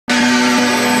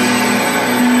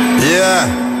Yeah,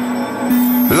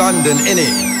 London, innit?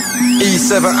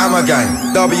 E7 Hammer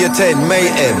Gang, W10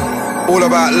 Mayhem. All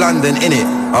about London, innit?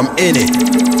 I'm in it.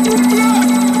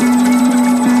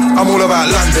 I'm all about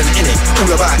London, innit? All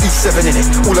about E7, innit?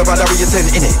 All about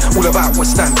W10, innit? All about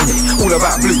West Ham, innit? All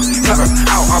about blue, claret,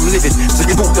 out I'm living. So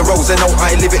you walk the roads, they know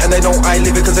I live it, and they know I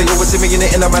live it, cause they always see me in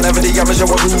it. And I'm an avid amateur,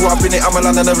 I grew up in it. I'm a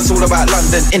Londoner, it's all about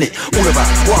London, innit? All about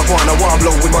wagwan, a wild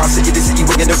blow with my city. The city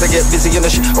wiggin' if they get busy in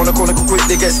the shit. On the corner quick,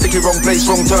 they get sticky, wrong place,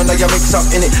 wrong turn, they mix up,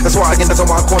 innit? That's why I get on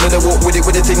my corner, they walk with it,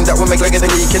 with the thing that will make like in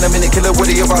the leak in a minute. Killer,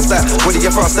 whether you fast that, whether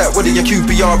you fast that, whether you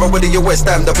QPR or whether you West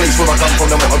Ham, the place where I come from,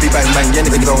 the motto be bang bang. Yeah,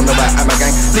 niggas on about Hammer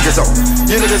Gang. Niggas don't,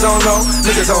 you niggas don't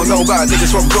know about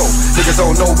niggas from Grove. Niggas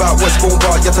don't know about Westbourne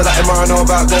Bar, yeah to that I know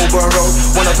about Goulburn Road.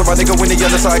 One out to my nigga when he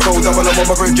on the cycle, double up on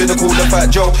my bridge in the cool the Fat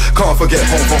Joe. Can't forget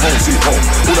home for home, sweet home.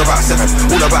 All about 7,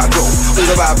 all about gold, all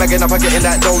about bagging up and getting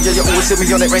that dough. Yeah, you always see me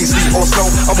on it, rain, sleet or snow.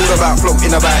 I'm all about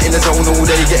floating about in the zone all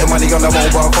day, getting money on the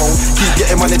mobile phone. Keep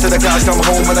getting money till the cows come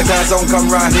home, when the cows don't come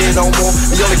round here no more.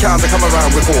 The only cows that come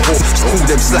around with 4 so call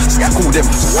them slacks, yeah, call them.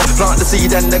 Plant the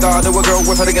seed and the garden will grow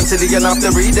with her again silly enough to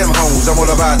read them homes. I'm all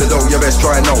about the dough, you best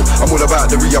try no. I'm all about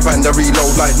the re-up and the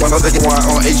reload, like one of the white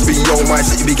on HBO. My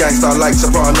city be gangsta like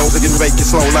Sopranos, they can make it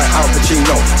slow like Al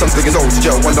Pacino. Some niggas old to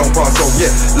jail, one don't pass so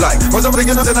yeah. Like, what's up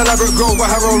again in an elaborate grove, a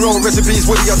Harrow Road, recipes,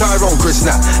 Woody or Tyrone, Chris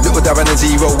Snap. Little Darren and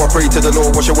Zero, I pray to the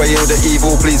Lord, wash away all the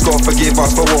evil. Please God forgive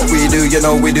us for what we do. You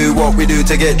know we do what we do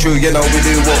to get true. You know we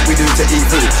do what we do to eat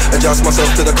food. Adjust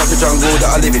myself to the country jungle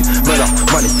that I live in. Murder,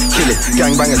 money, killing,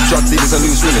 gangbangers, drug dealers and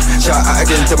loose women. Shout out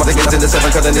again to my niggas in the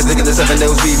 7, cause then this nigga in the 7,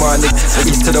 they'll be my niggas.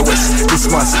 East to the west, this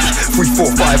my city. 3, 4,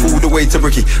 5, all the way to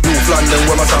Bricky. North London,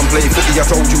 where my son play footy. I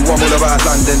told you I'm all about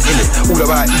London, innit? All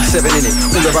about E7, innit?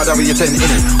 All about W10,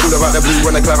 innit? All about the blue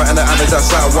and the claret and the average, that's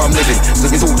how I'm living. So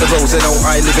they talk the roads, they know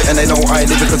I live it, and they know I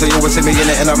live it, cause they always see me in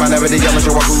it. And I'm an average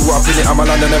amateur, I grew up in it. I'm a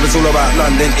Londoner, it's all about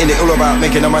London, innit? All about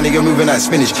making the money, you're moving that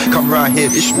spinach. Come round here,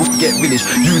 bitch, we'll get village.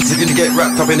 You gonna get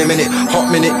wrapped up in a minute.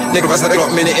 Hot minute, nigga, that's like a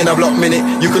block minute in a block minute.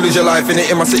 You could lose your life in it.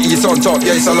 In my city, it's on top,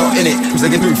 yeah, it's a lot in it. Cause they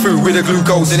can do food with the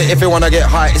glucose in it. If you wanna get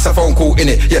high, it's a phone call in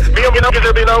it. Yeah, me up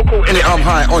be local in it. I'm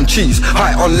high on cheese,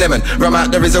 high on lemon. Ram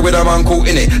out the RZA with a uncle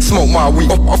in it. Smoke my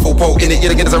weed, awful poke in it. Yeah,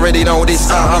 the niggas already know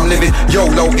this. I'm living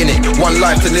YOLO in it. One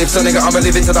life to live, so nigga, I'ma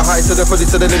live it to the height, to the pussy,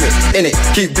 to the limit in it.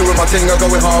 Keep doing my thing, I'm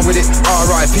going hard with it.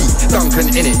 R.I.P. Duncan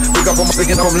in it. Big up on my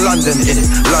thinking from London in it.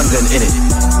 London in it.